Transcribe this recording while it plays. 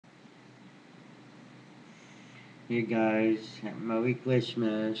Hey guys, Merry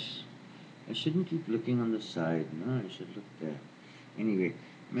Christmas. I shouldn't keep looking on the side, no, I should look there. Anyway,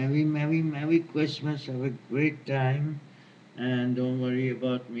 Merry Christmas. Have a great time. And don't worry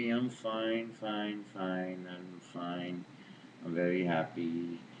about me. I'm fine. I'm fine. I'm very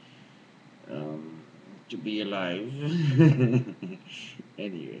happy to be alive.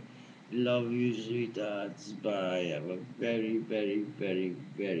 Anyway, love you, sweethearts. Bye. Have a very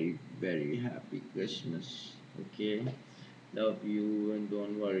happy Christmas. Okay? Love you and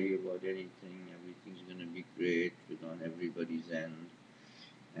don't worry about anything. Everything's gonna be great with on everybody's end.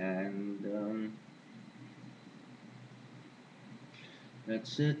 And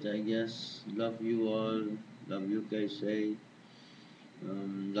that's it, I guess. Love you all. Love you, Kaisei.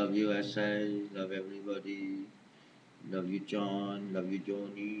 Love you, SI. Love everybody. Love you, John. Love you,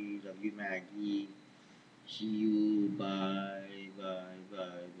 Joni. Love you, Maggie. See you. Bye.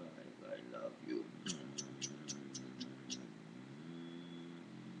 Love you.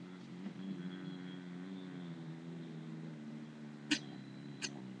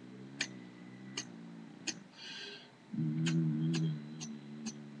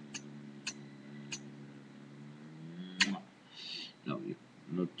 Love you.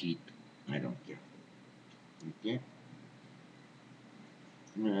 No teeth. I don't care. Okay?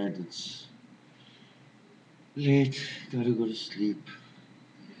 Alright, it's late. Gotta go to sleep.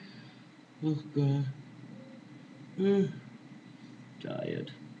 Oh, God.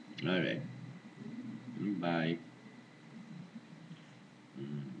 Tired. Alright. Bye.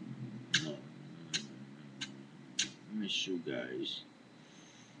 Miss you guys.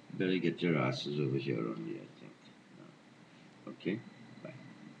 Better get your asses over here only, I think. Okay? Bye.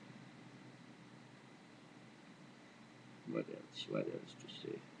 What else? What else to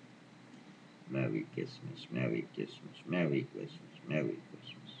say? Merry Christmas. Merry Christmas. Merry Christmas. Merry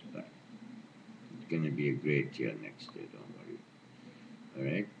Christmas. Bye. It's gonna be a great year next year, don't worry.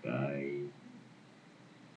 Alright? Bye.